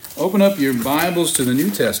Open up your Bibles to the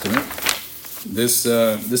New Testament. This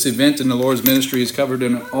event in the Lord's ministry is covered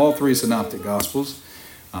in all three synoptic gospels.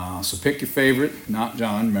 So pick your favorite, not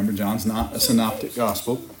John. Remember, John's not a synoptic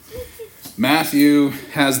gospel. Matthew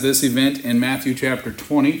has this event in Matthew chapter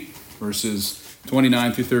 20, verses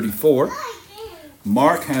 29 through 34.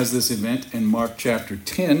 Mark has this event in Mark chapter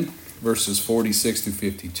 10, verses 46 through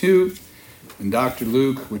 52. And Dr.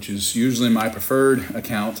 Luke, which is usually my preferred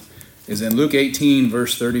account, is in Luke 18,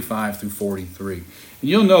 verse 35 through 43. And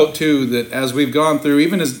you'll note, too, that as we've gone through,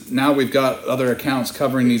 even as now we've got other accounts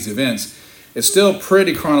covering these events, it's still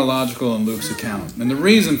pretty chronological in Luke's account. And the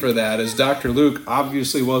reason for that is Dr. Luke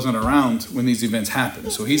obviously wasn't around when these events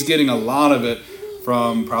happened. So he's getting a lot of it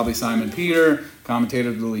from probably Simon Peter,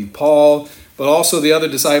 commentator to believe Paul, but also the other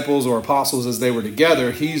disciples or apostles as they were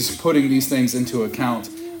together. He's putting these things into account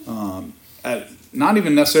at not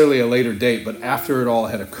even necessarily a later date, but after it all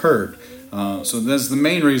had occurred. So that's the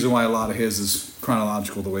main reason why a lot of his is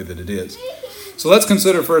chronological the way that it is. So let's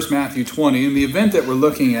consider first Matthew 20. And the event that we're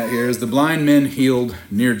looking at here is the blind men healed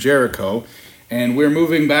near Jericho. And we're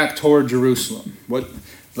moving back toward Jerusalem.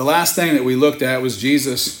 The last thing that we looked at was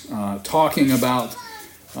Jesus talking about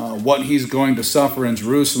what he's going to suffer in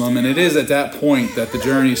Jerusalem. And it is at that point that the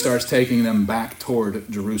journey starts taking them back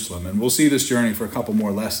toward Jerusalem. And we'll see this journey for a couple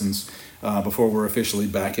more lessons before we're officially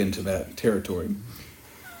back into that territory.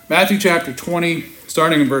 Matthew chapter 20,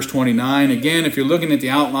 starting in verse 29. Again, if you're looking at the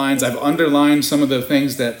outlines, I've underlined some of the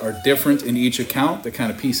things that are different in each account that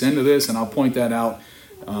kind of piece into this, and I'll point that out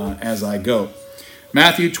as I go.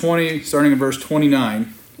 Matthew 20, starting in verse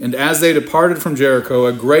 29. And as they departed from Jericho,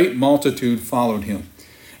 a great multitude followed him.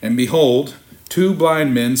 And behold, two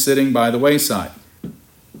blind men sitting by the wayside.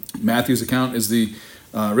 Matthew's account is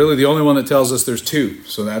really the only one that tells us there's two.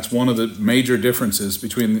 So that's one of the major differences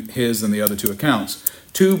between his and the other two accounts.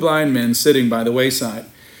 Two blind men sitting by the wayside.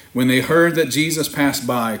 When they heard that Jesus passed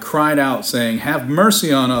by, cried out, saying, "Have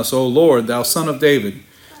mercy on us, O Lord, thou Son of David."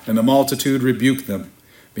 And the multitude rebuked them,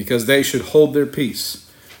 because they should hold their peace.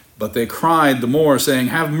 But they cried the more, saying,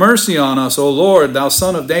 "Have mercy on us, O Lord, thou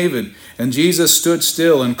Son of David." And Jesus stood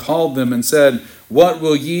still and called them and said, "What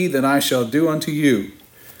will ye that I shall do unto you?"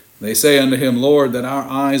 They say unto him, "Lord, that our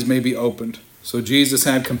eyes may be opened." So Jesus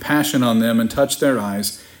had compassion on them and touched their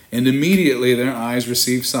eyes, and immediately their eyes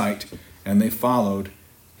received sight, and they followed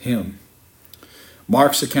him.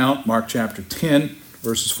 Mark's account, Mark chapter 10,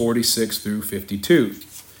 verses 46 through 52.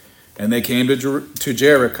 And they came to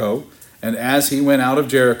Jericho, and as he went out of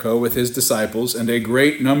Jericho with his disciples and a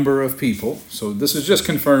great number of people, so this is just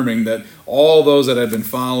confirming that all those that had been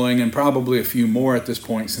following, and probably a few more at this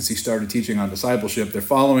point since he started teaching on discipleship, they're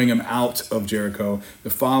following him out of Jericho.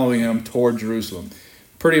 They're following him toward Jerusalem.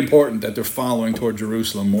 Pretty important that they're following toward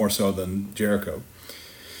Jerusalem more so than Jericho.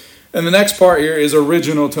 And the next part here is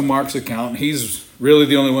original to Mark's account. He's really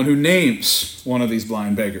the only one who names one of these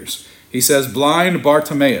blind beggars. He says, "Blind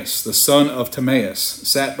Bartimaeus, the son of Timaeus,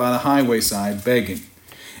 sat by the highway side begging.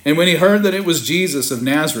 And when he heard that it was Jesus of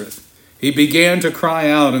Nazareth, he began to cry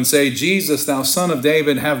out and say, 'Jesus, thou Son of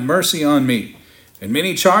David, have mercy on me.' And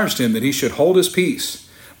many charged him that he should hold his peace.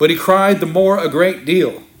 But he cried the more a great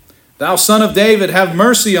deal, 'Thou Son of David, have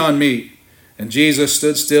mercy on me.' And Jesus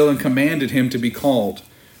stood still and commanded him to be called.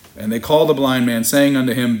 And they called the blind man, saying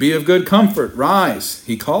unto him, 'Be of good comfort, rise,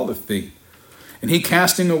 he calleth thee.' And he,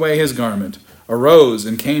 casting away his garment, arose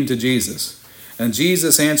and came to Jesus. And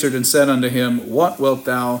Jesus answered and said unto him, 'What wilt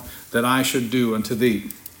thou that I should do unto thee?'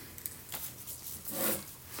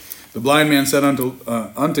 The blind man said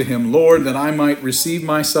unto him, 'Lord, that I might receive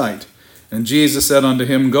my sight.' And Jesus said unto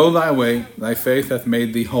him, 'Go thy way, thy faith hath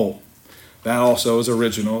made thee whole.'" That also is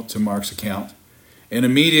original to Mark's account. And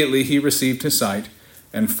immediately he received his sight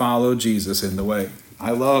and followed Jesus in the way. I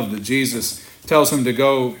love that Jesus tells him to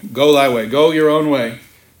go thy way, go your own way.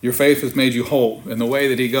 Your faith has made you whole. And the way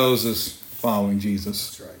that he goes is following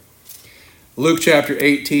Jesus. That's right. Luke chapter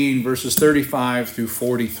 18, verses 35 through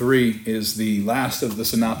 43 is the last of the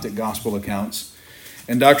synoptic gospel accounts.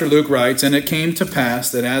 And Dr. Luke writes, "And it came to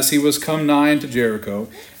pass that as he was come nigh unto Jericho,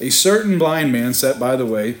 a certain blind man sat by the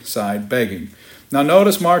wayside begging." Now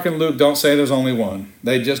notice Mark and Luke don't say there's only one.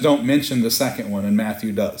 They just don't mention the second one, and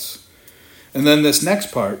Matthew does. And then this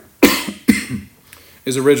next part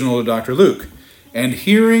is original to Dr. Luke. "And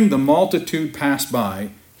hearing the multitude pass by,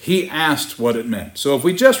 he asked what it meant." So if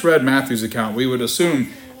we just read Matthew's account, we would assume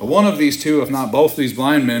one of these two, if not both these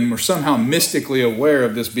blind men, were somehow mystically aware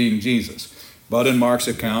of this being Jesus. But in Mark's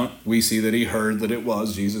account, we see that he heard that it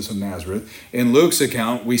was Jesus of Nazareth. In Luke's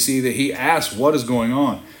account, we see that he asked what is going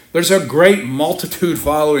on. There's a great multitude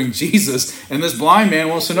following Jesus, and this blind man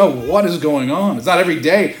wants to know what is going on. It's not every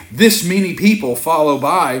day this many people follow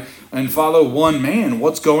by and follow one man.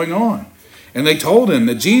 What's going on? And they told him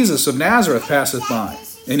that Jesus of Nazareth passeth by.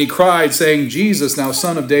 And he cried, saying, Jesus, thou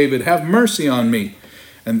son of David, have mercy on me.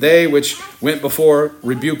 And they which went before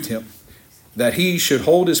rebuked him, that he should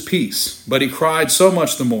hold his peace. But he cried so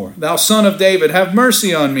much the more, Thou son of David, have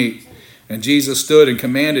mercy on me. And Jesus stood and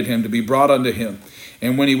commanded him to be brought unto him.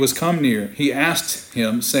 And when he was come near, he asked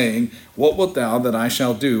him, saying, What wilt thou that I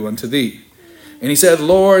shall do unto thee? And he said,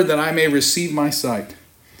 Lord, that I may receive my sight.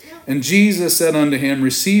 And Jesus said unto him,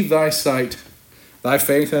 Receive thy sight, thy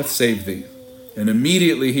faith hath saved thee. And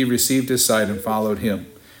immediately he received his sight and followed him.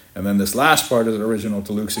 And then this last part is original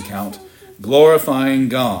to Luke's account, glorifying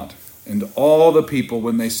God. And all the people,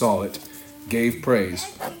 when they saw it, gave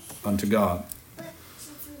praise unto God.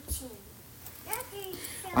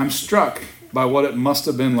 I'm struck by what it must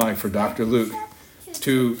have been like for Dr. Luke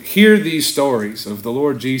to hear these stories of the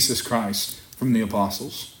Lord Jesus Christ from the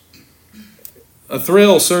apostles. A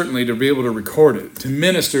thrill, certainly, to be able to record it, to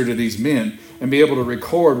minister to these men and be able to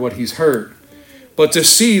record what he's heard. But to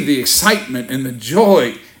see the excitement and the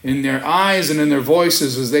joy in their eyes and in their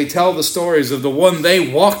voices as they tell the stories of the one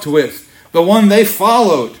they walked with, the one they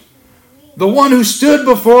followed, the one who stood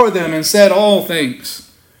before them and said all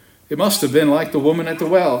things. It must have been like the woman at the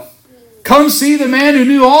well. Come see the man who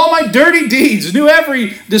knew all my dirty deeds, knew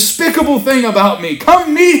every despicable thing about me.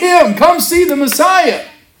 Come meet him. Come see the Messiah.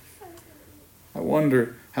 I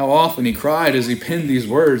wonder how often he cried as he penned these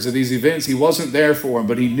words of these events he wasn't there for,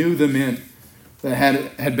 but he knew the men that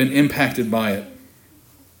had been impacted by it.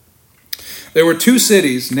 There were two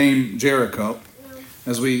cities named Jericho.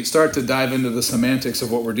 As we start to dive into the semantics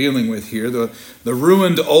of what we're dealing with here, the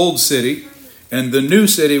ruined old city and the new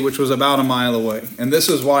city, which was about a mile away. And this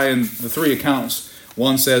is why in the three accounts,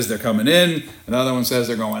 one says they're coming in, another one says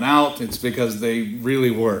they're going out. It's because they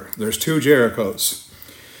really were. There's two Jerichos.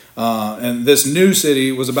 And this new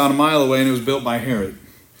city was about a mile away, and it was built by Herod.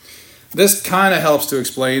 This kind of helps to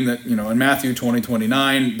explain that, in Matthew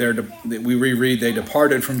 20:29, we reread, they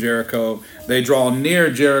departed from Jericho. They draw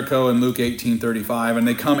near Jericho in Luke 18:35, and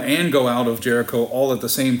they come and go out of Jericho all at the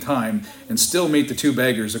same time and still meet the two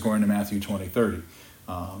beggars according to Matthew 20:30.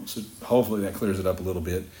 So hopefully that clears it up a little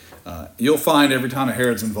bit. You'll find every time a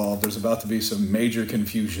Herod's involved, there's about to be some major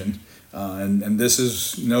confusion, and this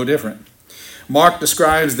is no different. Mark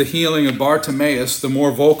describes the healing of Bartimaeus, the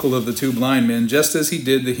more vocal of the two blind men, just as he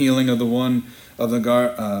did the healing of the one of the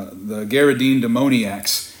Gadarene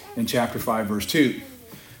demoniacs in chapter 5, verse 2.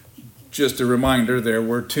 Just a reminder, there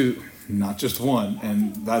were two, not just one.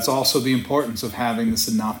 And that's also the importance of having the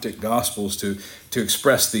synoptic gospels to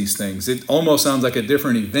express these things. It almost sounds like a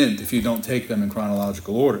different event if you don't take them in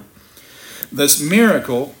chronological order. This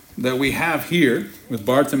miracle that we have here with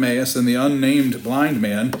Bartimaeus and the unnamed blind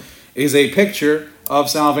man is a picture of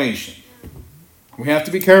salvation. We have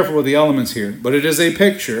to be careful with the elements here, but it is a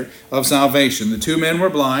picture of salvation. The two men were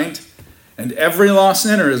blind, and every lost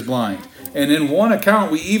sinner is blind. And in one account,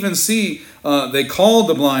 we even see they called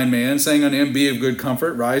the blind man, saying unto him, Be of good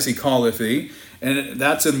comfort, rise, he calleth thee. And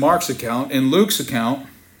that's in Mark's account. In Luke's account,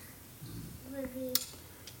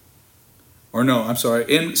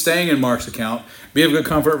 staying in Mark's account, Be of good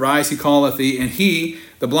comfort, rise, he calleth thee. And he,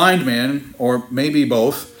 the blind man, or maybe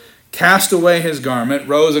both, cast away his garment,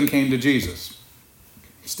 rose and came to Jesus.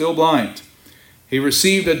 Still blind. He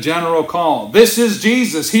received a general call. This is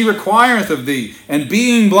Jesus, he requireth of thee. And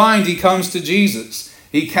being blind, he comes to Jesus.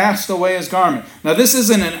 He cast away his garment. Now this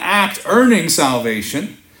isn't an act earning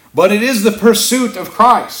salvation, but it is the pursuit of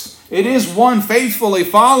Christ. It is one faithfully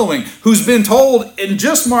following, who's been told in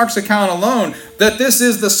just Mark's account alone that this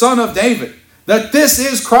is the Son of David, that this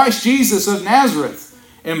is Christ Jesus of Nazareth.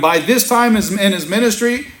 And by this time in his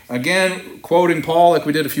ministry, again, quoting Paul like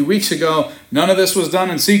we did a few weeks ago, none of this was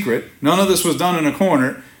done in secret. None of this was done in a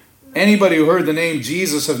corner. Anybody who heard the name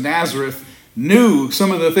Jesus of Nazareth knew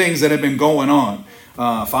some of the things that had been going on.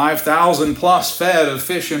 5,000 plus fed of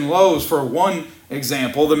fish and loaves for one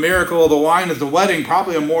example. The miracle of the wine at the wedding,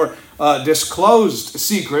 probably a more disclosed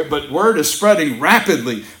secret, but word is spreading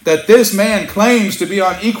rapidly that this man claims to be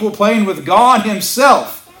on equal plane with God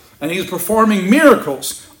himself. And he's performing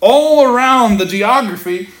miracles all around the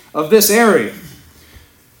geography of this area.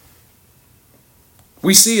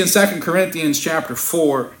 We see in 2 Corinthians chapter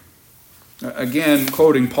 4, again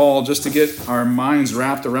quoting Paul just to get our minds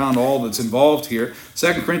wrapped around all that's involved here.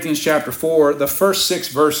 2 Corinthians chapter 4, the first 6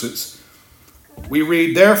 verses. We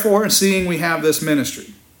read, Therefore, seeing we have this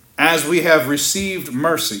ministry, as we have received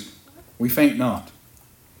mercy, we faint not,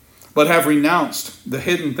 but have renounced the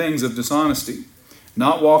hidden things of dishonesty,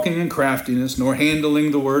 not walking in craftiness, nor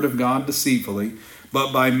handling the word of God deceitfully,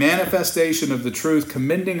 but by manifestation of the truth,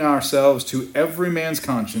 commending ourselves to every man's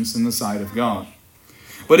conscience in the sight of God.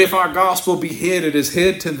 But if our gospel be hid, it is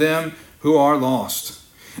hid to them who are lost,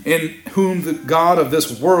 in whom the God of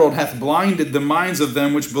this world hath blinded the minds of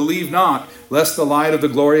them which believe not, lest the light of the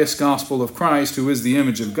glorious gospel of Christ, who is the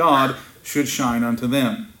image of God, should shine unto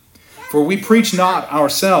them. For we preach not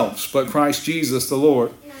ourselves, but Christ Jesus the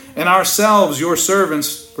Lord, and ourselves your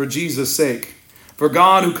servants for Jesus' sake. For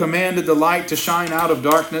God, who commanded the light to shine out of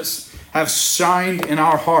darkness, hath shined in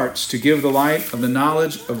our hearts to give the light of the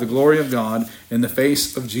knowledge of the glory of God in the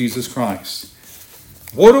face of Jesus Christ.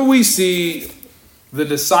 What do we see the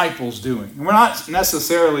disciples doing? And we're not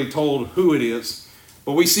necessarily told who it is,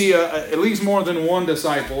 but we see at least more than one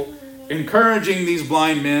disciple encouraging these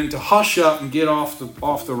blind men to hush up and get off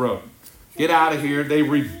the road. Get out of here. They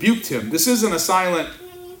rebuked him. This isn't a silent...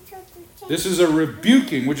 This is a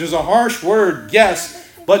rebuking, which is a harsh word, yes,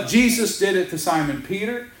 but Jesus did it to Simon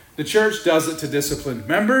Peter. The church does it to disciplined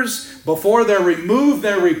members. Before they're removed,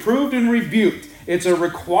 they're reproved and rebuked. It's a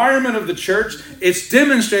requirement of the church. It's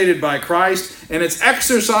demonstrated by Christ, and it's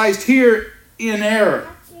exercised here in error.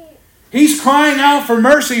 He's crying out for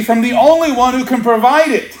mercy from the only one who can provide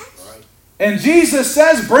it. And Jesus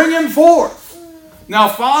says, bring him forth. Now,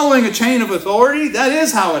 following a chain of authority, that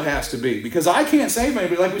is how it has to be. Because I can't save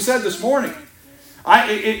anybody, like we said this morning.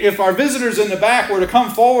 If our visitors in the back were to come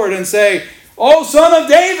forward and say, oh, Son of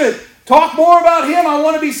David, talk more about him, I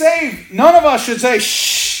want to be saved. None of us should say,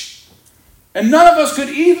 shh. And none of us could,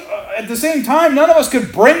 at the same time, none of us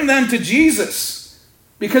could bring them to Jesus.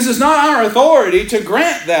 Because it's not our authority to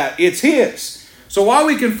grant that. It's his. So while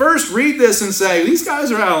we can first read this and say, these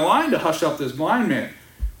guys are out of line to hush up this blind man.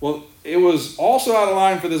 Well, it was also out of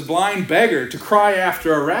line for this blind beggar to cry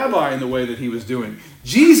after a rabbi in the way that he was doing.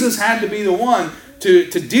 Jesus had to be the one to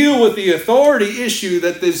deal with the authority issue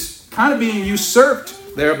that is kind of being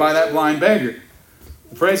usurped there by that blind beggar.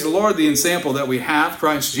 Praise the Lord, the ensample that we have,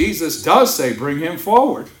 Christ Jesus, does say, bring him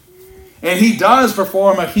forward. And he does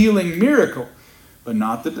perform a healing miracle, but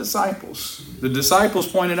not the disciples. The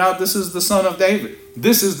disciples pointed out, this is the Son of David.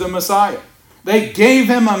 This is the Messiah. They gave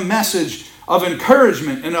him a message of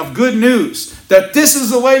encouragement and of good news, that this is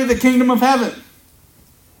the way to the kingdom of heaven.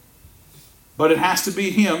 But it has to be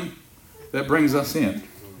him that brings us in.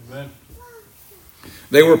 Amen.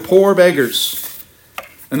 They were poor beggars.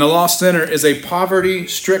 And the lost sinner is a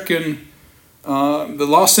poverty-stricken, the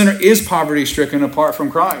lost sinner is poverty-stricken apart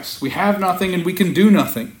from Christ. We have nothing and we can do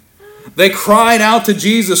nothing. They cried out to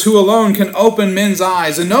Jesus, who alone can open men's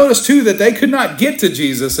eyes. And notice too that they could not get to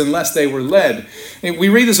Jesus unless they were led. And we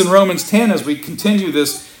read this in Romans 10 as we continue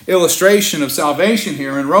this illustration of salvation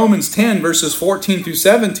here. In Romans 10 verses 14 through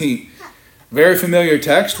 17, very familiar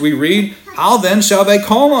text, we read, how then shall they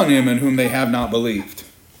call on him in whom they have not believed?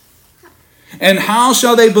 And how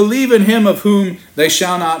shall they believe in him of whom they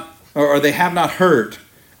shall not, or they have not heard?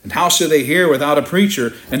 And how shall they hear without a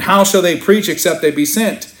preacher? And how shall they preach except they be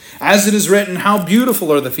sent? As it is written, how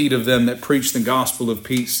beautiful are the feet of them that preach the gospel of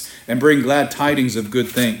peace and bring glad tidings of good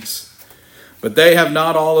things. But they have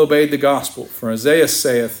not all obeyed the gospel. For Isaiah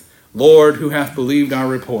saith, Lord, who hath believed our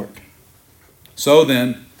report? So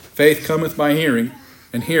then, faith cometh by hearing,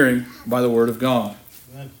 and hearing by the word of God.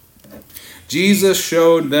 Amen. Jesus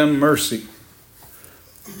showed them mercy.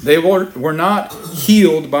 They were not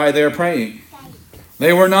healed by their praying.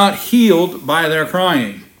 They were not healed by their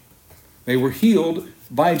crying. They were healed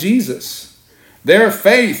by Jesus. Their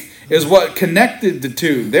faith is what connected the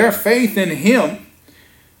two. Their faith in him,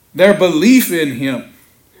 their belief in him,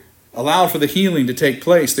 allowed for the healing to take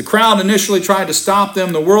place. The crowd initially tried to stop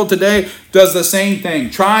them. The world today does the same thing.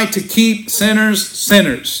 Try to keep sinners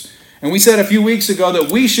sinners. And we said a few weeks ago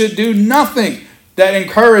that we should do nothing that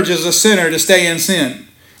encourages a sinner to stay in sin.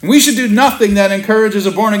 And we should do nothing that encourages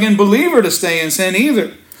a born-again believer to stay in sin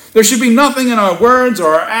either. There should be nothing in our words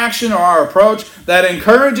or our action or our approach that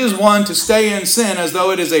encourages one to stay in sin as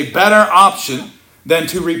though it is a better option than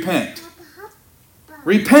to repent.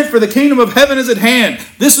 Repent, for the kingdom of heaven is at hand.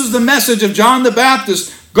 This is the message of John the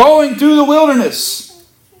Baptist going through the wilderness,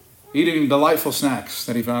 eating delightful snacks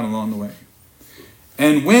that he found along the way.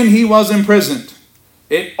 And when he was imprisoned,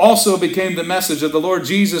 it also became the message of the Lord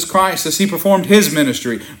Jesus Christ as he performed his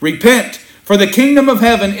ministry. Repent, for the kingdom of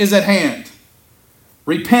heaven is at hand.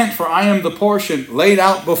 Repent, for I am the portion laid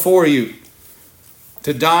out before you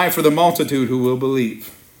to die for the multitude who will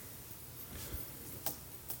believe.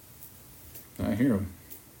 I hear him.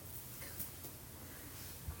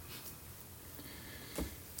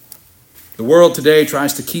 The world today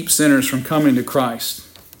tries to keep sinners from coming to Christ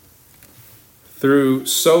through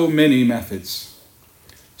so many methods.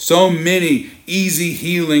 So many easy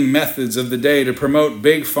healing methods of the day to promote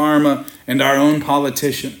big pharma and our own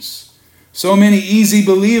politicians. So many easy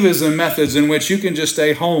believism methods in which you can just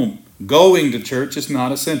stay home. Going to church is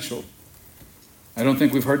not essential. I don't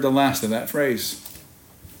think we've heard the last of that phrase.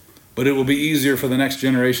 But it will be easier for the next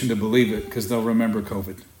generation to believe it because they'll remember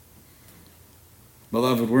COVID.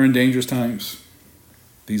 Beloved, we're in dangerous times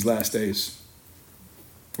these last days.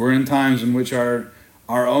 We're in times in which our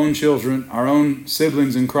own children, our own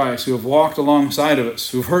siblings in Christ who have walked alongside of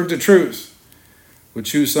us, who've heard the truth, would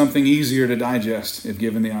choose something easier to digest if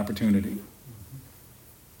given the opportunity.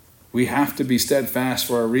 We have to be steadfast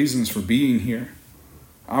for our reasons for being here,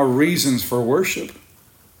 our reasons for worship.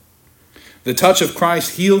 The touch of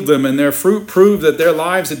Christ healed them, and their fruit proved that their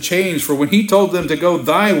lives had changed. For when he told them to go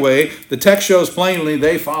thy way, the text shows plainly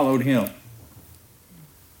they followed him.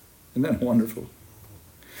 Isn't that wonderful?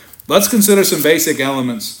 Let's consider some basic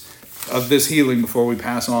elements of this healing before we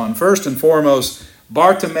pass on. First and foremost,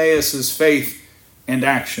 Bartimaeus' faith and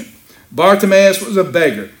action. Bartimaeus was a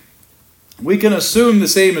beggar. We can assume the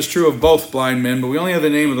same is true of both blind men, but we only have the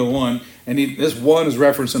name of the one, and this one is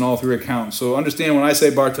referenced in all three accounts. So understand when I say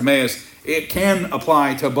Bartimaeus, it can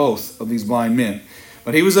apply to both of these blind men.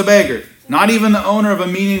 But he was a beggar, not even the owner of a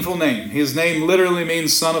meaningful name. His name literally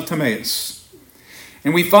means son of Timaeus.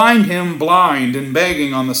 And we find him blind and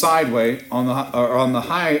begging on the sideway, on the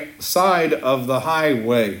high side of the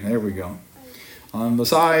highway. There we go. On the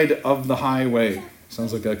side of the highway.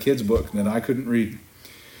 Sounds like a kid's book that I couldn't read.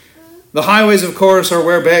 The highways, of course, are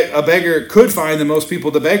where a beggar could find the most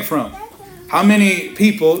people to beg from. How many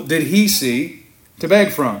people did he see to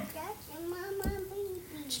beg from?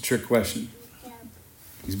 It's a trick question.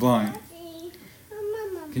 He's blind.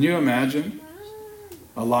 Can you imagine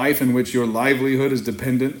a life in which your livelihood is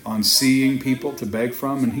dependent on seeing people to beg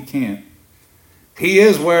from, and he can't? He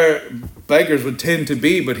is where beggars would tend to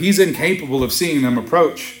be, but he's incapable of seeing them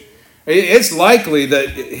approach. It's likely that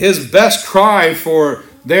his best cry for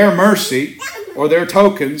their mercy or their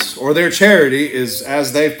tokens or their charity is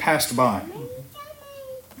as they've passed by.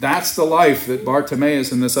 That's the life that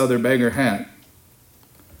Bartimaeus and this other beggar had.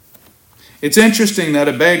 It's interesting that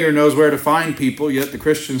a beggar knows where to find people, yet the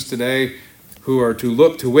Christians today who are to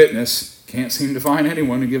look to witness can't seem to find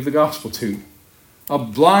anyone to give the gospel to. A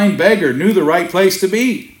blind beggar knew the right place to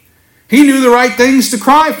be. He knew the right things to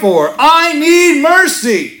cry for. I need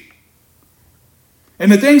mercy.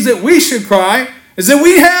 And the things that we should cry is that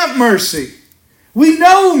we have mercy. We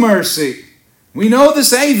know mercy. We know the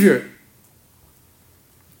Savior.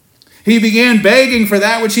 He began begging for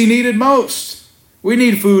that which he needed most. We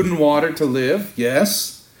need food and water to live,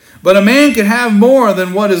 yes. But a man can have more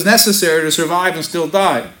than what is necessary to survive and still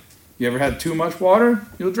die. You ever had too much water?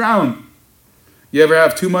 You'll drown. You ever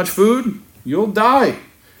have too much food? You'll die.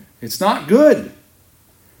 It's not good.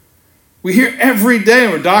 We hear every day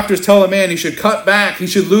where doctors tell a man he should cut back, he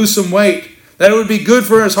should lose some weight, that it would be good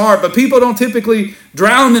for his heart. But people don't typically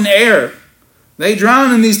drown in air. They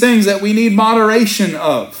drown in these things that we need moderation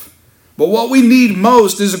of. But what we need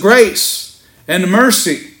most is grace and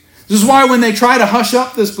mercy. This is why when they try to hush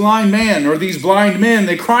up this blind man or these blind men,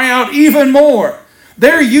 they cry out even more.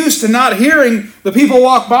 They're used to not hearing the people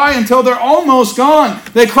walk by until they're almost gone.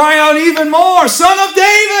 They cry out even more, Son of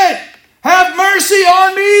David, have mercy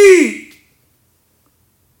on me.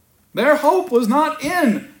 Their hope was not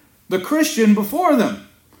in the Christian before them.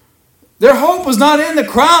 Their hope was not in the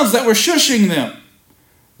crowds that were shushing them.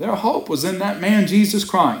 Their hope was in that man, Jesus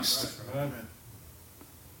Christ.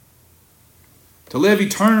 To live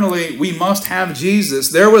eternally, we must have Jesus.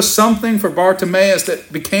 There was something for Bartimaeus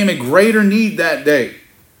that became a greater need that day.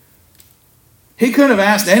 He couldn't have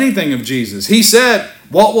asked anything of Jesus. He said,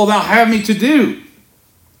 what will thou have me to do?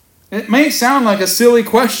 It may sound like a silly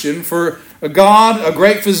question for a God, a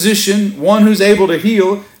great physician, one who's able to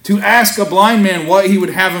heal, to ask a blind man what he would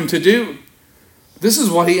have him to do. This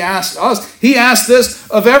is what he asked us. He asked this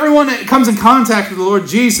of everyone that comes in contact with the Lord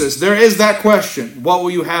Jesus. There is that question, what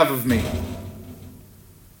will you have of me?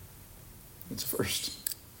 It's first.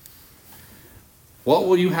 What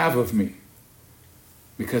will you have of me?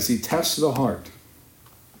 Because he tests the heart.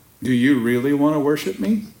 Do you really want to worship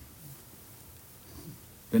me?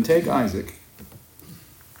 Then take Isaac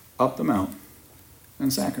up the mount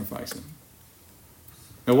and sacrifice him.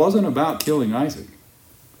 It wasn't about killing Isaac.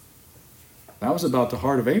 That was about the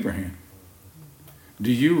heart of Abraham.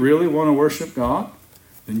 Do you really want to worship God?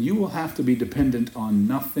 Then you will have to be dependent on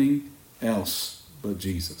nothing else but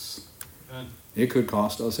Jesus. It could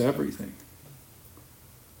cost us everything.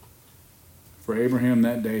 for Abraham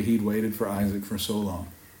that day, he'd waited for Isaac for so long.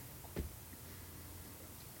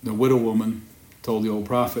 The widow woman told the old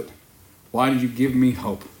prophet, why did you give me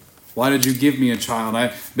hope? Why did you give me a child?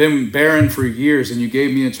 I've been barren for years and you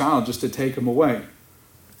gave me a child just to take him away.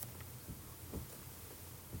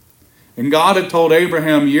 And God had told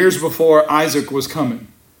Abraham years before Isaac was coming.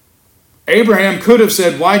 Abraham could have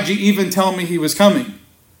said, why'd you even tell me he was coming?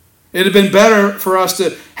 It had been better for us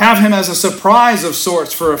to have him as a surprise of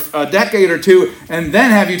sorts for a decade or two and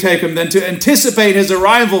then have you take him than to anticipate his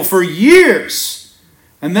arrival for years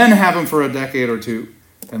and then have him for a decade or two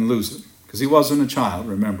and lose him. Because he wasn't a child,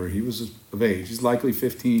 remember. He was of age. He's likely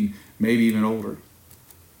 15, maybe even older.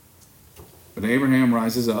 But Abraham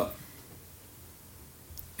rises up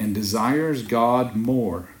and desires God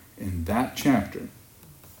more in that chapter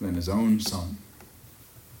than his own son.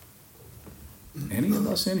 Any of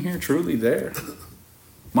us in here truly there?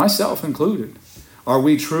 Myself included. Are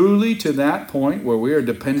we truly to that point where we are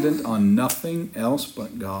dependent on nothing else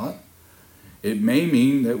but God? It may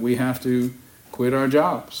mean that we have to quit our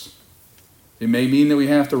jobs. It may mean that we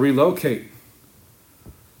have to relocate.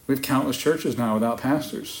 We have countless churches now without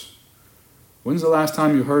pastors. When's the last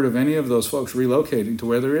time you heard of any of those folks relocating to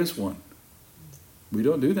where there is one? We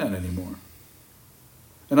don't do that anymore.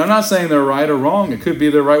 And I'm not saying they're right or wrong. It could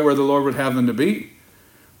be they're right where the Lord would have them to be.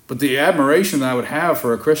 But the admiration that I would have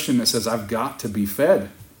for a Christian that says, I've got to be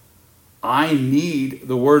fed. I need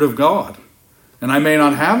the Word of God. And I may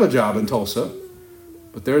not have a job in Tulsa,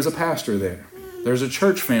 but there's a pastor there. There's a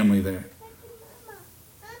church family there.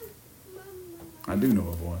 I do know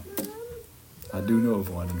of one. I do know of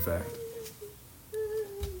one, in fact.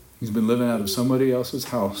 He's been living out of somebody else's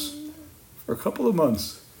house for a couple of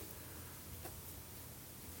months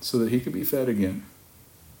so that he could be fed again.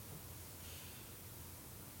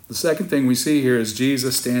 The second thing we see here is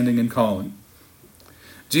Jesus standing and calling.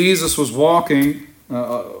 Jesus was walking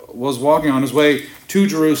on his way to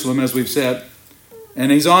Jerusalem, as we've said, and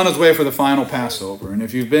he's on his way for the final Passover. And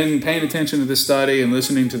if you've been paying attention to this study and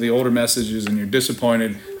listening to the older messages and you're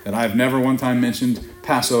disappointed that I've never one time mentioned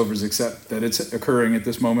Passovers except that it's occurring at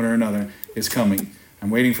this moment or another, it's coming. I'm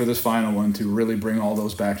waiting for this final one to really bring all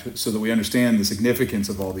those back so that we understand the significance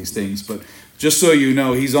of all these things. But just so you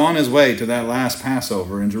know, he's on his way to that last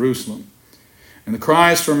Passover in Jerusalem. And the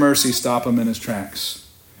cries for mercy stop him in his tracks.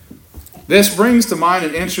 This brings to mind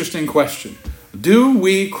an interesting question. Do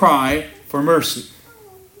we cry for mercy?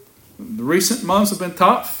 The recent months have been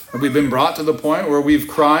tough. Have we been brought to the point where we've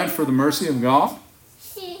cried for the mercy of God?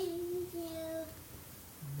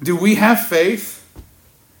 Do we have faith?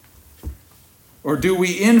 Or do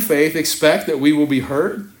we, in faith, expect that we will be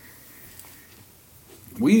heard?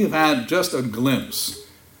 We have had just a glimpse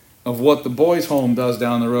of what the boys' home does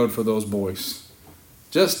down the road for those boys.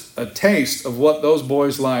 Just a taste of what those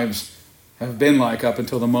boys' lives have been like up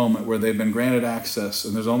until the moment where they've been granted access,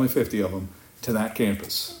 and there's only 50 of them, to that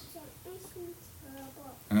campus.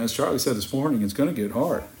 And as Charlie said this morning, it's going to get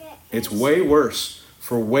hard. It's way worse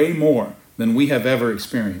for way more than we have ever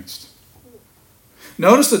experienced.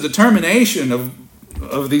 Notice the determination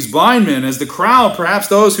of these blind men as the crowd, perhaps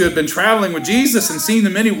those who had been traveling with Jesus and seen the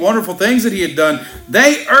many wonderful things that he had done,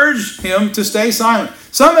 they urged him to stay silent.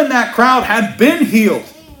 Some in that crowd had been healed.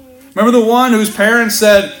 Remember the one whose parents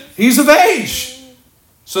said, he's of age,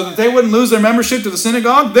 so that they wouldn't lose their membership to the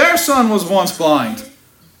synagogue? Their son was once blind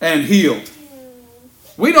and healed.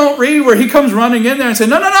 We don't read where he comes running in there and say,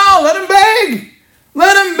 no, let him beg.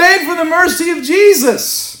 Let him beg for the mercy of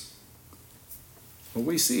Jesus. But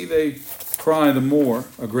we see they cry the more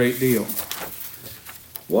a great deal.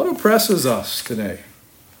 What oppresses us today?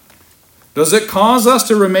 Does it cause us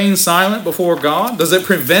to remain silent before God? Does it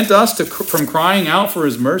prevent us from crying out for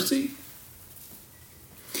his mercy?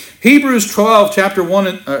 Hebrews 12,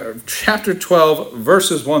 chapter 12,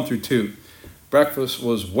 verses 1 through 2. Breakfast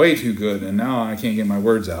was way too good, and now I can't get my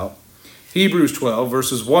words out. Hebrews 12,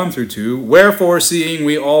 verses 1 through 2. Wherefore, seeing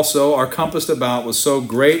we also are compassed about with so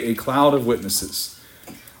great a cloud of witnesses,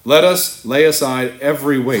 let us lay aside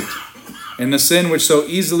every weight and the sin which so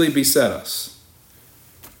easily beset us.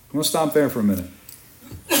 I'm going to stop there for a minute.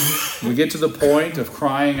 We get to the point of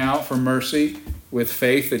crying out for mercy with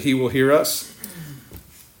faith that he will hear us.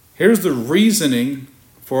 Here's the reasoning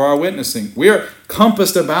for our witnessing. We are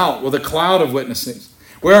compassed about with a cloud of witnessing.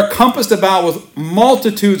 We are compassed about with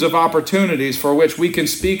multitudes of opportunities for which we can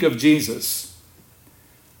speak of Jesus.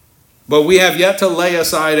 But we have yet to lay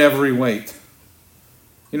aside every weight.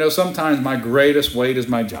 You know, sometimes my greatest weight is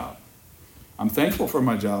my job. I'm thankful for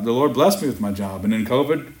my job. The Lord blessed me with my job. And in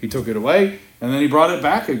COVID, he took it away, and then he brought it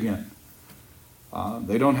back again.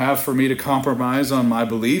 They don't have for me to compromise on my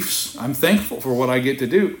beliefs. I'm thankful for what I get to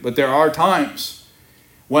do. But there are times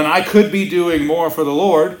when I could be doing more for the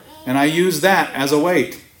Lord, and I use that as a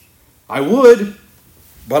weight. I would,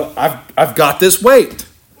 but I've got this weight.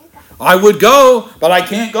 I would go, but I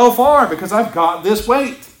can't go far because I've got this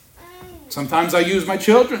weight. Sometimes I use my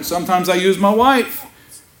children. Sometimes I use my wife.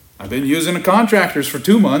 I've been using the contractors for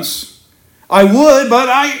 2 months. I would, but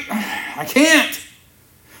I can't.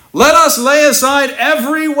 Let us lay aside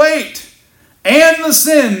every weight and the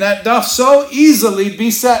sin that doth so easily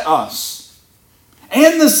beset us,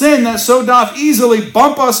 and the sin that so doth easily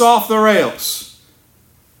bump us off the rails.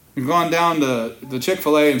 We've gone down to the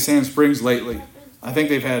Chick-fil-A in Sand Springs lately. I think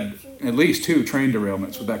they've had at least 2 train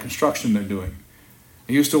derailments with that construction they're doing.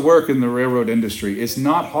 I used to work in the railroad industry. It's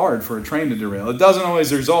not hard for a train to derail. It doesn't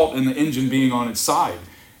always result in the engine being on its side.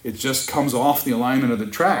 It just comes off the alignment of the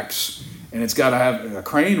tracks. And it's got to have a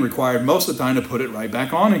crane required most of the time to put it right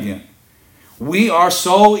back on again. We are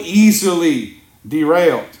so easily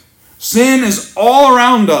derailed. Sin is all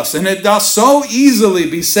around us, and it does so easily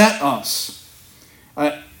beset us.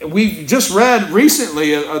 We've just read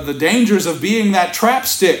recently the dangers of being that trap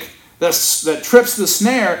stick that trips the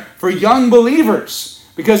snare for young believers.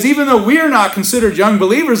 Because even though we're not considered young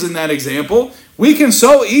believers in that example, we can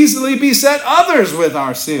so easily beset others with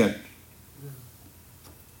our sin.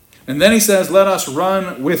 And then he says, let us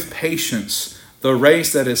run with patience the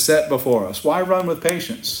race that is set before us. Why run with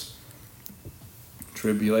patience?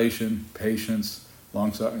 Tribulation, patience,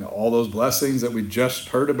 long-suffering, all those blessings that we just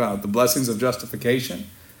heard about, the blessings of justification.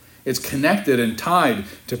 It's connected and tied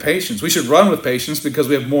to patience. We should run with patience because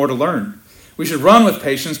we have more to learn. We should run with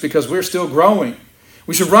patience because we're still growing.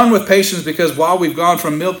 We should run with patience because while we've gone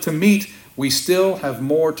from milk to meat, we still have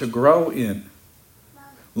more to grow in.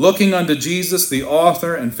 Looking unto Jesus, the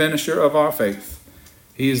author and finisher of our faith.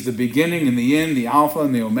 He is the beginning and the end, the Alpha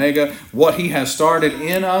and the Omega. What he has started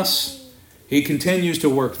in us, he continues to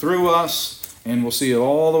work through us, and we'll see it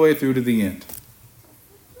all the way through to the end.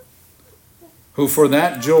 Who for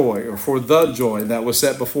that joy, or for the joy that was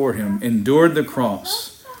set before him, endured the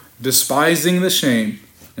cross, despising the shame,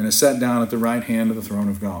 and is set down at the right hand of the throne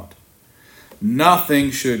of God. Nothing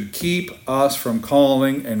should keep us from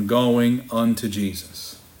calling and going unto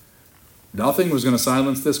Jesus. Nothing was going to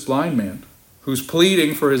silence this blind man who's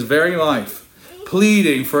pleading for his very life,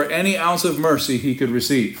 pleading for any ounce of mercy he could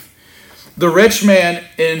receive. The rich man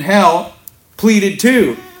in hell pleaded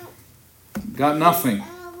too. Got nothing.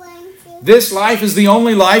 This life is the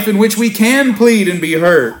only life in which we can plead and be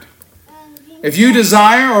heard. If you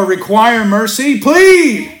desire or require mercy,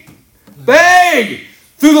 plead, beg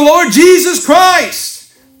through the Lord Jesus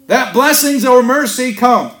Christ that blessings or mercy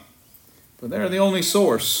come. For they're the only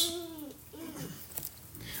source.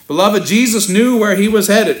 Beloved, Jesus knew where he was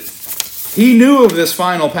headed. He knew of this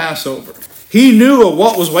final Passover. He knew of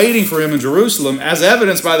what was waiting for him in Jerusalem, as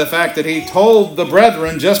evidenced by the fact that he told the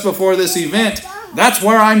brethren just before this event, that's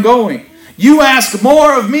where I'm going. You ask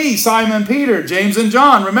more of me, Simon Peter, James and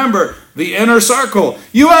John. Remember, the inner circle.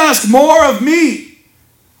 You ask more of me.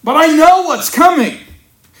 But I know what's coming.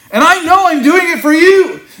 And I know I'm doing it for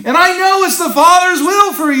you. And I know it's the Father's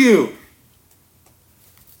will for you.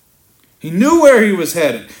 He knew where he was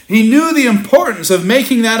headed. He knew the importance of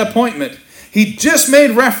making that appointment. He just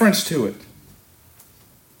made reference to it.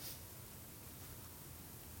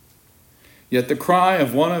 Yet the cry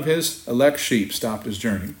of one of his elect sheep stopped his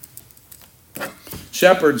journey.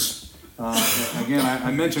 Shepherds, again,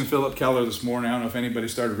 I mentioned Philip Keller this morning. I don't know if anybody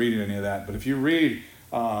started reading any of that, but if you read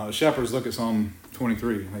Shepherds, look at Psalm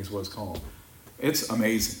 23, I think is what it's called. It's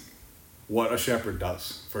amazing what a shepherd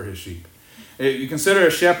does for his sheep. You consider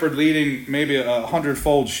a shepherd leading maybe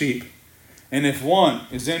 100-fold sheep, and if one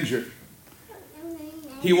is injured,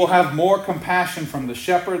 he will have more compassion from the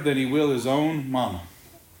shepherd than he will his own mama.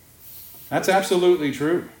 That's absolutely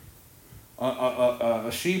true. A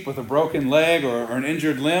sheep with a broken leg or an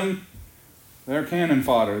injured limb, they're cannon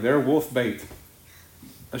fodder. They're wolf bait.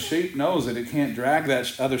 A sheep knows that it can't drag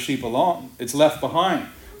that other sheep along. It's left behind.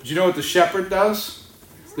 But you know what the shepherd does?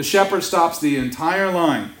 The shepherd stops the entire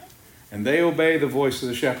line, and they obey the voice of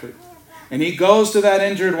the shepherd. And he goes to that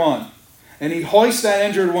injured one, and he hoists that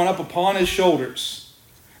injured one up upon his shoulders,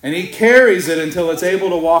 and he carries it until it's able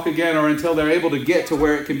to walk again, or until they're able to get to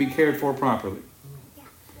where it can be cared for properly.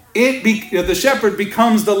 The shepherd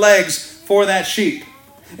becomes the legs for that sheep,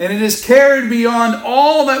 and it is carried beyond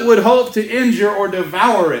all that would hope to injure or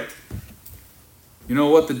devour it. You know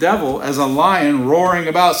what? The devil, as a lion roaring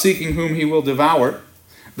about seeking whom he will devour,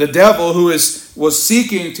 the devil who was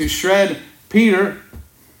seeking to shred Peter,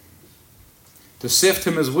 to sift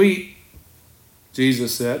him as wheat,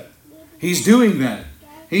 Jesus said, He's doing that.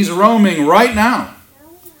 He's roaming right now.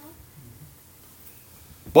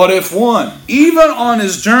 But if one, even on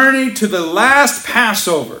his journey to the last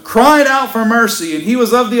Passover, cried out for mercy and he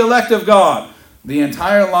was of the elect of God, the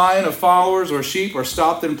entire line of followers or sheep are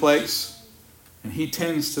stopped in place and he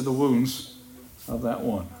tends to the wounds of that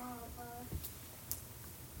one.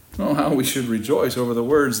 Oh, how we should rejoice over the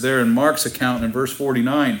words there in Mark's account in verse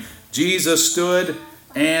 49. Jesus stood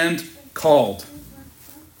and called.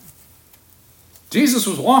 Jesus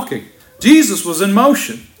was walking. Jesus was in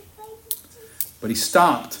motion. But he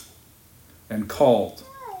stopped and called.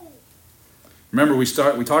 Remember, we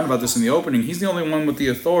talked about this in the opening. He's the only one with the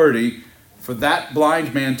authority for that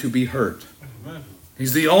blind man to be heard.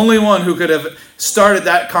 He's the only one who could have started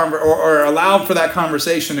that or allowed for that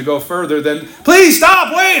conversation to go further than, please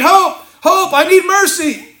stop, wait, hope, I need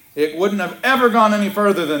mercy. It wouldn't have ever gone any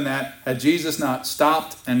further than that had Jesus not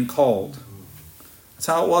stopped and called. That's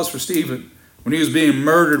how it was for Stephen when he was being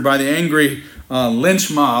murdered by the angry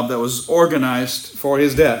lynch mob that was organized for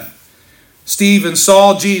his death. Stephen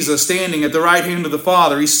saw Jesus standing at the right hand of the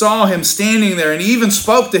Father. He saw him standing there and he even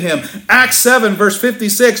spoke to him. Acts 7 verse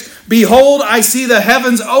 56, behold, I see the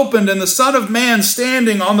heavens opened and the Son of Man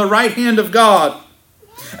standing on the right hand of God.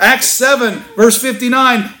 Acts 7 verse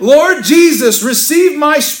 59, Lord Jesus, receive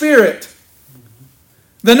my spirit.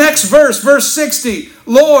 The next verse, verse 60,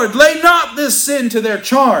 Lord, lay not this sin to their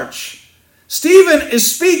charge. Stephen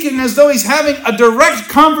is speaking as though he's having a direct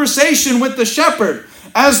conversation with the shepherd.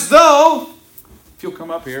 As though, if you'll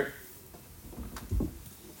come up here,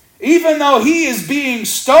 even though he is being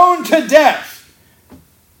stoned to death.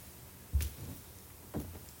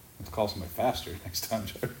 Let's call somebody faster next time,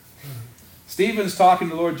 Jared. Stephen's talking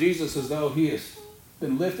to Lord Jesus as though he has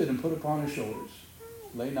been lifted and put upon his shoulders.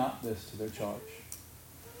 Lay not this to their charge.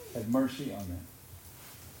 Have mercy on them.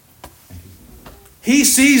 He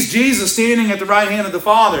sees Jesus standing at the right hand of the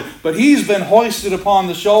Father, but he's been hoisted upon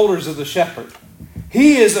the shoulders of the shepherd.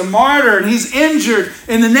 He is a martyr and he's injured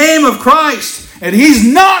in the name of Christ, and he's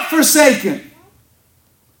not forsaken.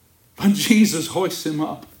 But Jesus hoists him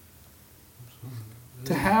up.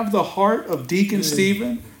 To have the heart of Deacon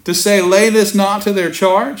Stephen, to say, lay this not to their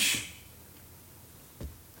charge.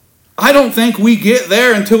 I don't think we get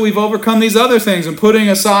there until we've overcome these other things and putting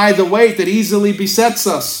aside the weight that easily besets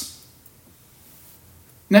us.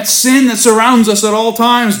 That sin that surrounds us at all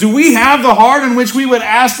times. Do we have the heart in which we would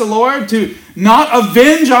ask the Lord to not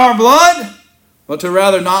avenge our blood, but to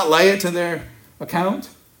rather not lay it to their account?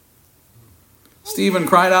 Stephen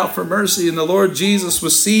cried out for mercy, and the Lord Jesus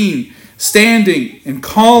was seen standing and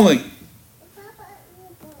calling.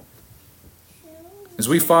 As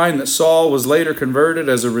we find that Saul was later converted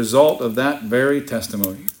as a result of that very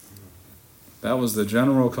testimony. That was the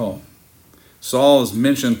general call. Saul is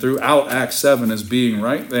mentioned throughout Acts 7 as being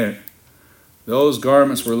right there. Those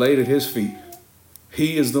garments were laid at his feet.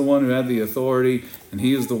 He is the one who had the authority, and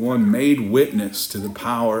he is the one made witness to the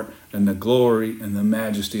power and the glory and the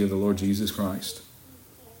majesty of the Lord Jesus Christ.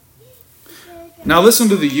 Now listen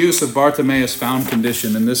to the use of Bartimaeus' found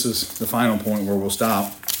condition, and this is the final point where we'll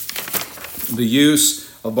stop. The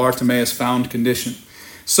use of Bartimaeus' found condition.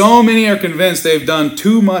 So many are convinced they've done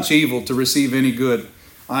too much evil to receive any good.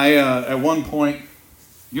 At one point,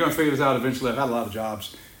 you're going to figure this out eventually. I've had a lot of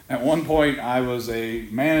jobs. At one point, I was a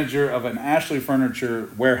manager of an Ashley Furniture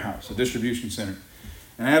warehouse, a distribution center.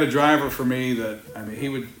 And I had a driver for me that, he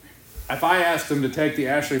would, if I asked him to take the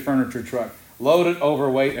Ashley Furniture truck, load it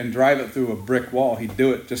overweight, and drive it through a brick wall, he'd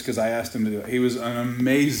do it just because I asked him to do it. He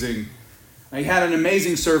had an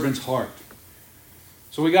amazing servant's heart.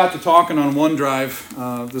 So we got to talking on one drive.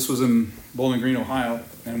 This was in Bowling Green, Ohio,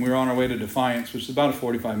 and we were on our way to Defiance, which is about a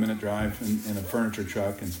 45-minute drive in a furniture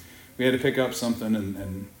truck. And we had to pick up something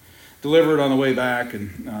and deliver it on the way back.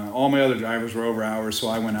 And all my other drivers were over hours, so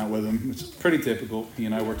I went out with him. It's pretty typical. He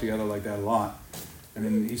and I work together like that a lot. And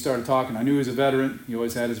then he started talking. I knew he was a veteran. He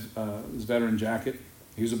always had his veteran jacket.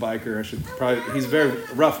 He was a biker. He's a very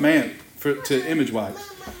rough man to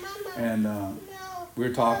image-wise. And we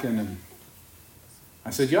were talking, and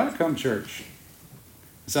I said, you ought to come to church.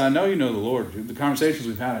 I said, I know you know the Lord. The conversations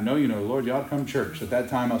we've had, I know you know the Lord. You ought to come to church. At that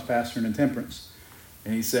time, I was pastoring in Temperance.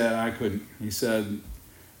 And he said, I couldn't. He said,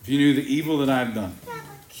 if you knew the evil that I've done,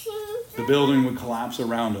 the building would collapse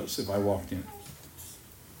around us if I walked in.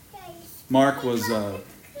 Mark was a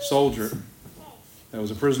soldier that was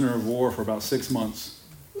a prisoner of war for about 6 months.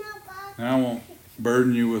 And I won't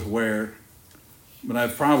burden you with where, but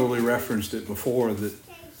I've probably referenced it before, that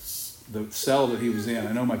the cell that he was in,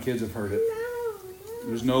 I know my kids have heard it.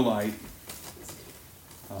 There was no light.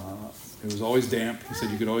 It was always damp. He said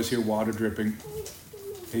you could always hear water dripping.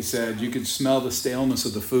 He said you could smell the staleness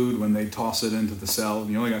of the food when they toss it into the cell.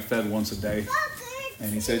 You only got fed once a day.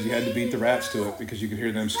 And he said you had to beat the rats to it because you could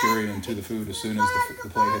hear them scurrying to the food as soon as the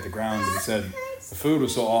plate hit the ground. But he said the food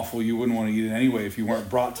was so awful you wouldn't want to eat it anyway if you weren't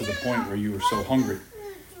brought to the point where you were so hungry.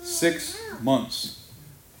 6 months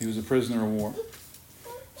he was a prisoner of war.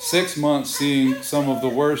 6 months seeing some of the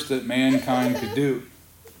worst that mankind could do.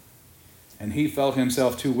 And he felt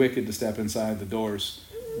himself too wicked to step inside the doors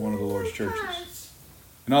of one of the Lord's churches.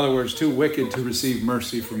 In other words, too wicked to receive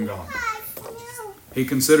mercy from God. He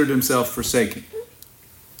considered himself forsaken.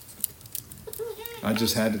 I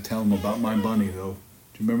just had to tell him about my bunny, though.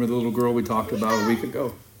 Do you remember the little girl we talked about a week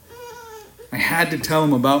ago? I had to tell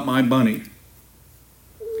him about my bunny.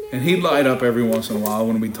 And he'd light up every once in a while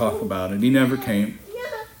when we talk about it. He never came.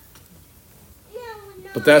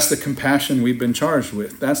 But that's the compassion we've been charged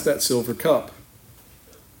with. That's that silver cup.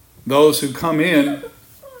 Those who come in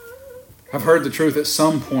have heard the truth at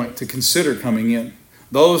some point to consider coming in.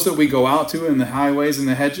 Those that we go out to in the highways and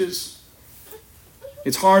the hedges,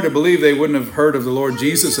 it's hard to believe they wouldn't have heard of the Lord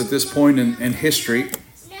Jesus at this point in history.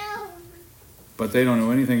 But they don't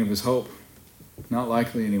know anything of his hope. Not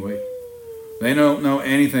likely anyway. They don't know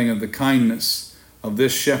anything of the kindness of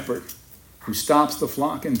this shepherd who stops the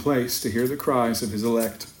flock in place to hear the cries of his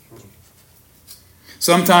elect.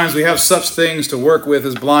 Sometimes we have such things to work with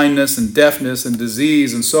as blindness and deafness and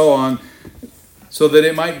disease and so on, so that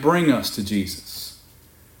it might bring us to Jesus.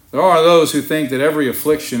 There are those who think that every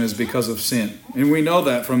affliction is because of sin. And we know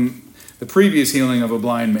that from the previous healing of a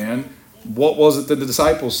blind man. What was it that the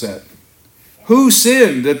disciples said? Who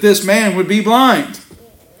sinned that this man would be blind?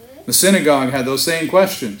 The synagogue had those same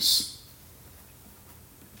questions.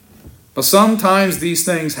 But sometimes these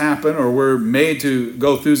things happen, or we're made to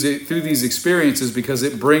go through these experiences because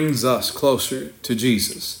it brings us closer to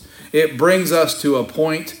Jesus. It brings us to a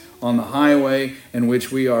point on the highway in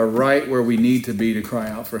which we are right where we need to be to cry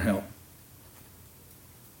out for help.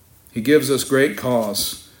 He gives us great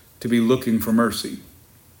cause to be looking for mercy.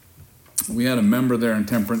 We had a member there in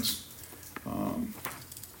Temperance.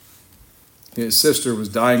 His sister was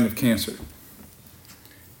dying of cancer.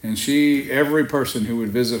 And every person who would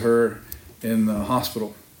visit her in the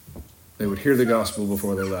hospital, they would hear the gospel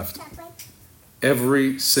before they left.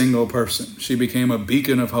 Every single person. She became a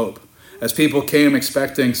beacon of hope. As people came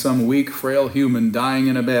expecting some weak, frail human dying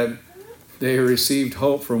in a bed, they received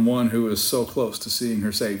hope from one who was so close to seeing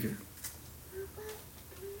her Savior.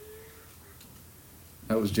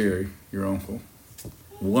 That was Jerry, your uncle.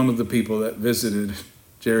 One of the people that visited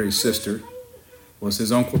Jerry's sister was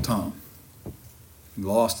his Uncle Tom. He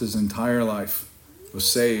lost his entire life, was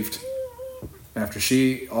saved. After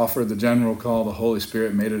she offered the general call, the Holy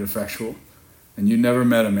Spirit made it effectual. And you never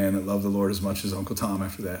met a man that loved the Lord as much as Uncle Tom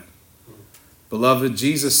after that. Beloved,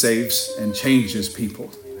 Jesus saves and changes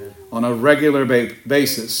people on a regular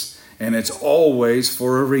basis, and it's always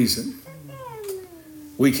for a reason.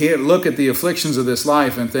 We can't look at the afflictions of this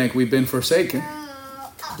life and think we've been forsaken.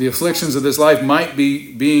 The afflictions of this life might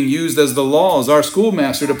be being used as the law, as our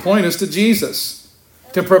schoolmaster, to point us to Jesus,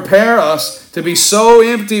 to prepare us to be so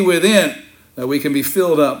empty within that we can be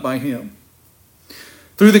filled up by him.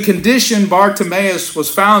 Through the condition Bartimaeus was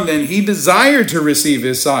found in, he desired to receive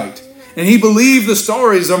his sight. And he believed the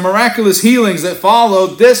stories of miraculous healings that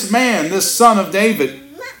followed this man, this son of David.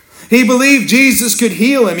 He believed Jesus could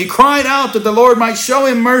heal him. He cried out that the Lord might show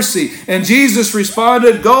him mercy. And Jesus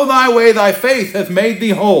responded, "Go thy way, thy faith hath made thee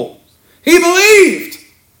whole." He believed.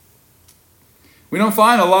 We don't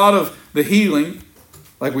find a lot of the healing,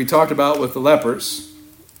 like we talked about with the lepers,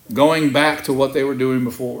 going back to what they were doing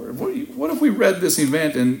before. What if we read this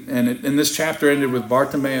event and this chapter ended with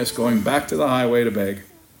Bartimaeus going back to the highway to beg?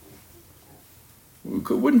 We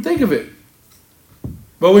wouldn't think of it.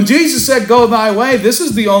 But when Jesus said, "Go thy way," this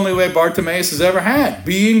is the only way Bartimaeus has ever had.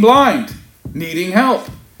 Being blind, needing help.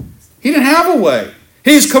 He didn't have a way.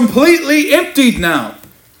 He's completely emptied now.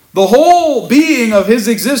 The whole being of his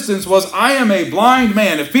existence was, I am a blind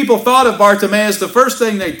man. If people thought of Bartimaeus, the first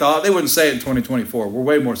thing they thought, they wouldn't say it in 2024. We're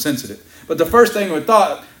way more sensitive. But the first thing they would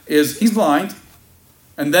thought is, he's blind.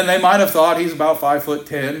 And then they might have thought he's about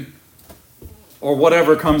 5'10", or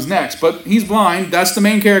whatever comes next. But he's blind. That's the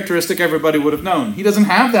main characteristic everybody would have known. He doesn't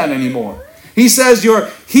have that anymore. He says, "You're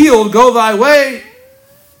healed, go thy way."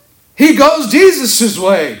 He goes Jesus'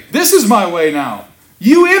 way. This is my way now.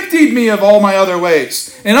 You emptied me of all my other ways.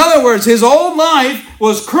 In other words, his old life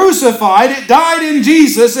was crucified. It died in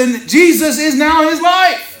Jesus, and Jesus is now his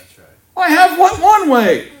life. That's right. I have one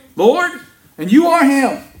way, Lord, and you are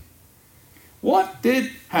him. What did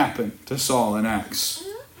happen to Saul in Acts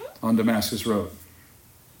on Damascus Road?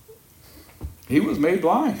 He was made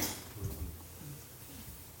blind.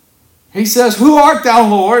 He says, "Who art thou,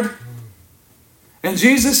 Lord?" And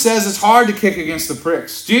Jesus says it's hard to kick against the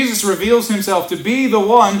pricks. Jesus reveals himself to be the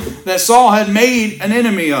one that Saul had made an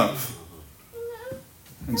enemy of.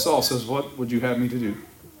 And Saul says, "What would you have me to do?"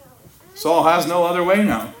 Saul has no other way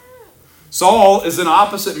now. Saul is an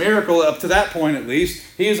opposite miracle up to that point at least.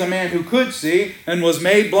 He is a man who could see and was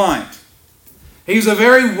made blind. He's a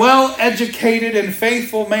very well-educated and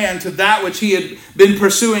faithful man to that which he had been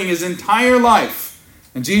pursuing his entire life.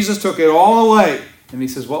 And Jesus took it all away. And he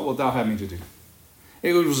says, "What wilt thou have me to do?"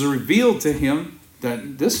 It was revealed to him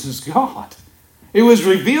that this is God. It was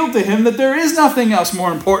revealed to him that there is nothing else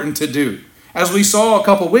more important to do. As we saw a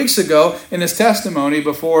couple weeks ago in his testimony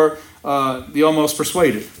before the almost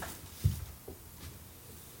persuaded.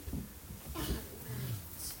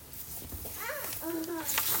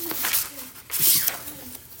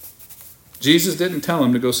 Jesus didn't tell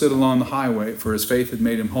him to go sit along the highway, for his faith had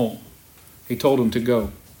made him whole. He told him to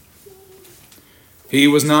go. He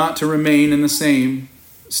was not to remain in the same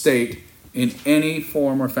state in any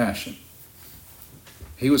form or fashion.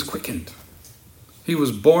 He was quickened. He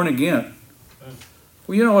was born again.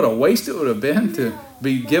 Well, you know what a waste it would have been to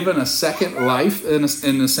be given a second life in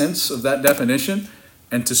the sense of that definition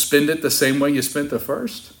and to spend it the same way you spent the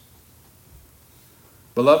first?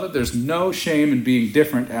 Beloved, there's no shame in being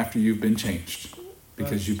different after you've been changed,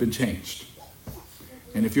 because you've been changed.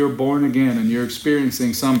 And if you're born again and you're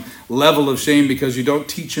experiencing some level of shame because you don't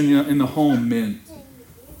teach in the home, men,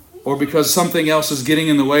 or because something else is getting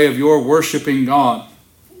in the way of your worshiping God,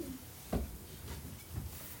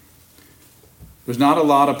 there's not a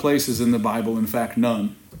lot of places in the Bible, in fact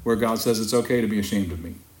none, where God says it's okay to be ashamed of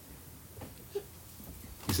me.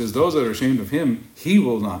 He says those that are ashamed of him, he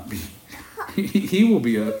will not be. He will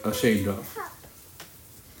be ashamed of.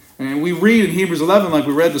 And we read in Hebrews 11, like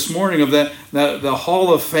we read this morning, of the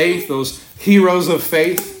hall of faith, those heroes of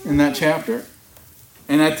faith in that chapter.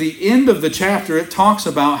 And at the end of the chapter, it talks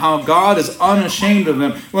about how God is unashamed of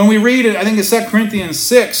them. When we read it, I think it's 2 Corinthians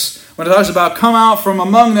 6, when it talks about come out from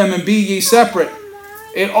among them and be ye separate.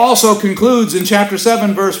 It also concludes in chapter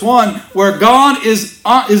 7, verse 1, where God is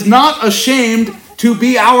not ashamed to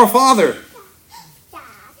be our Father.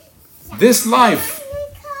 This life,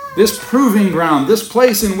 this proving ground, this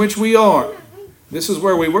place in which we are, this is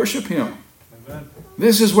where we worship him. Amen.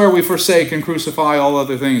 This is where we forsake and crucify all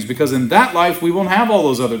other things, because in that life we won't have all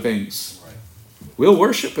those other things. We'll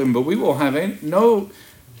worship him, but we won't have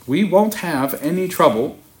any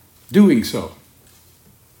trouble doing so.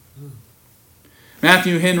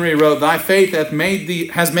 Matthew Henry wrote, "Thy faith has made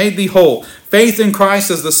thee whole. Faith in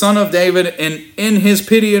Christ as the Son of David, and in his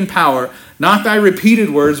pity and power, not thy repeated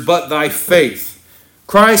words, but thy faith.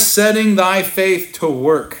 Christ setting thy faith to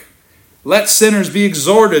work. Let sinners be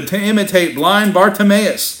exhorted to imitate blind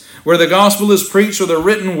Bartimaeus. Where the gospel is preached or the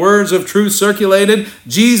written words of truth circulated,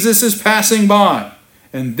 Jesus is passing by.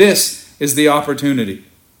 And this is the opportunity.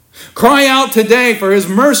 Cry out today for his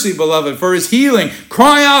mercy, beloved, for his healing.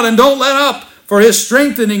 Cry out and don't let up, for his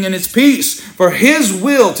strengthening and his peace, for his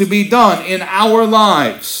will to be done in our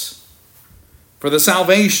lives. For the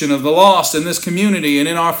salvation of the lost in this community and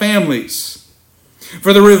in our families.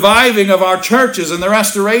 For the reviving of our churches and the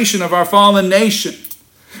restoration of our fallen nation.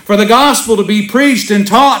 For the gospel to be preached and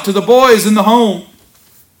taught to the boys in the home.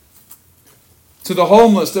 To the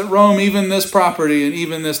homeless that roam even this property and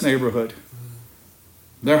even this neighborhood.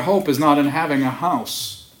 Their hope is not in having a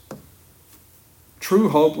house. True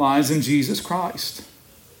hope lies in Jesus Christ.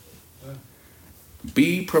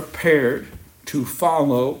 Be prepared to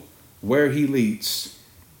follow where he leads.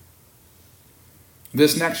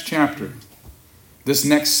 This next chapter, this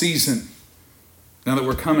next season, now that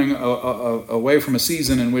we're coming away from a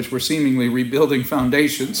season in which we're seemingly rebuilding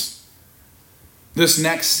foundations, this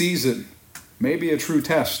next season may be a true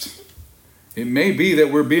test. It may be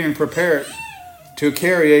that we're being prepared to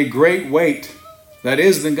carry a great weight that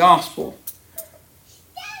is the gospel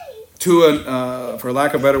to for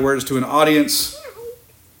lack of better words, to an audience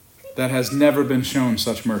that has never been shown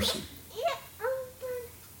such mercy.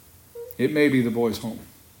 It may be the boys' home.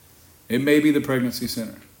 It may be the pregnancy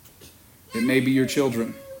center. It may be your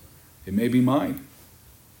children. It may be mine.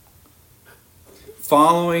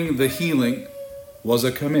 Following the healing was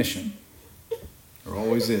a commission. There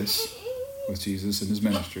always is with Jesus in his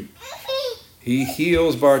ministry. He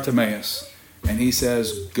heals Bartimaeus and he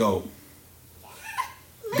says, go.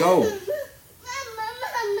 Go.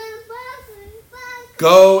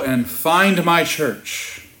 Go and find my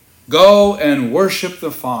church. Go and worship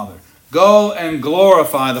the Father. Go and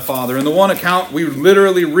glorify the Father. In the one account we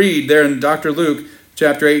literally read there in Dr. Luke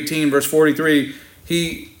chapter 18 verse 43,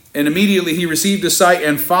 he And immediately he received his sight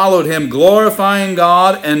and followed him, glorifying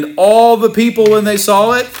God. And all the people, when they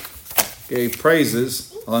saw it, gave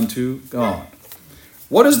praises unto God.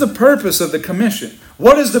 What is the purpose of the commission?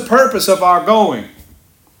 What is the purpose of our going?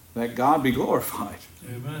 That God be glorified.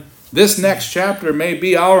 Amen. This next chapter may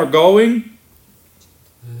be our going,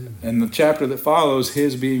 and the chapter that follows,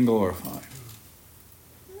 his being glorified.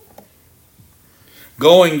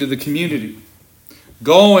 Going to the community,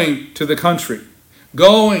 going to the country,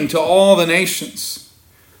 going to all the nations,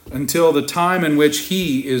 until the time in which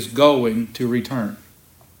he is going to return.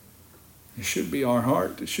 It should be our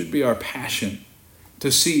heart, it should be our passion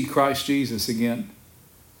to see Christ Jesus again.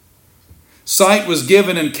 Sight was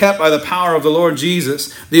given and kept by the power of the Lord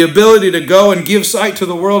Jesus. The ability to go and give sight to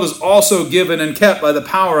the world is also given and kept by the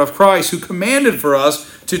power of Christ, who commanded for us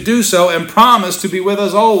to do so and promised to be with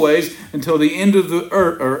us always until the end of the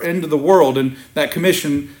earth, or end of the world. And that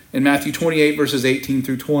commission in Matthew 28, verses 18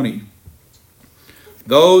 through 20.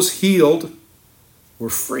 Those healed were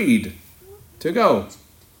freed to go.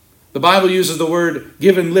 The Bible uses the word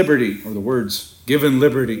given liberty, or the words given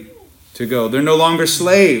liberty to go. They're no longer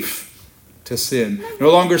slave to sin, no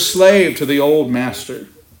longer slave to the old master.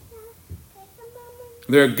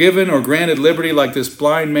 They're given or granted liberty like this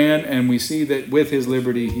blind man, and we see that with his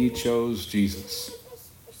liberty he chose Jesus.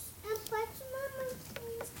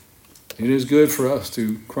 It is good for us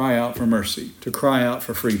to cry out for mercy, to cry out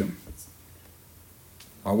for freedom.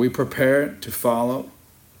 Are we prepared to follow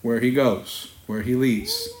where he goes, where he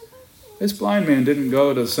leads? This blind man didn't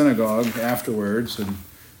go to the synagogue afterwards and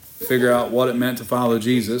figure out what it meant to follow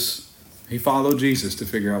Jesus. He followed Jesus to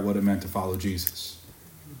figure out what it meant to follow Jesus.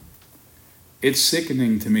 It's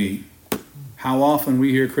sickening to me how often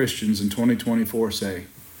we hear Christians in 2024 say,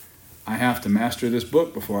 I have to master this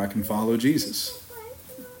book before I can follow Jesus.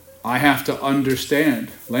 I have to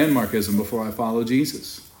understand landmarkism before I follow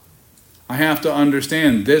Jesus. I have to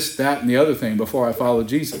understand this, that, and the other thing before I follow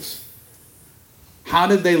Jesus. How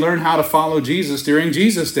did they learn how to follow Jesus during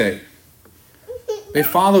Jesus' day? They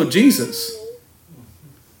followed Jesus.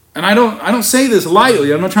 And I don't say this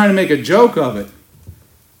lightly. I'm not trying to make a joke of it.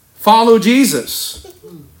 Follow Jesus.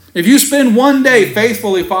 If you spend one day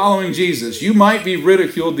faithfully following Jesus, you might be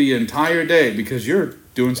ridiculed the entire day because you're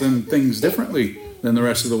doing some things differently than the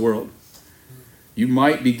rest of the world. You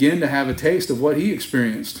might begin to have a taste of what he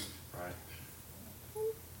experienced.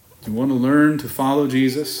 You want to learn to follow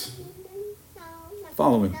Jesus?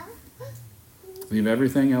 Follow him. Leave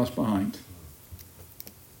everything else behind.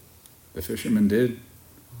 The fisherman did.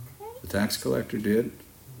 The tax collector did.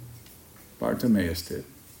 Bartimaeus did.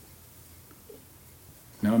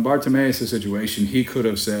 Now in Bartimaeus' situation, he could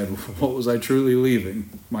have said, what was I truly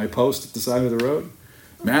leaving? My post at the side of the road?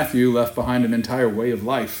 Matthew left behind an entire way of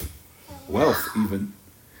life. Wealth even.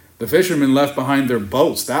 The fishermen left behind their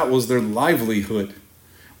boats. That was their livelihood.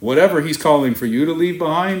 Whatever he's calling for you to leave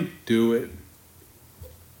behind, do it.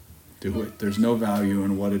 Do it. There's no value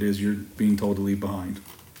in what it is you're being told to leave behind.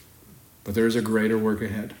 But there is a greater work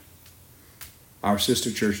ahead. Our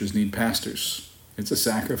sister churches need pastors. It's a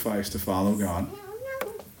sacrifice to follow God.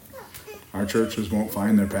 Our churches won't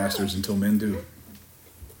find their pastors until men do.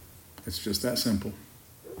 It's just that simple.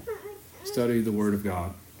 Study the Word of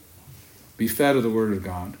God. Be fed of the Word of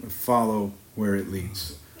God. Follow where it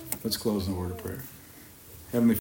leads. Let's close in a word of prayer. Heavenly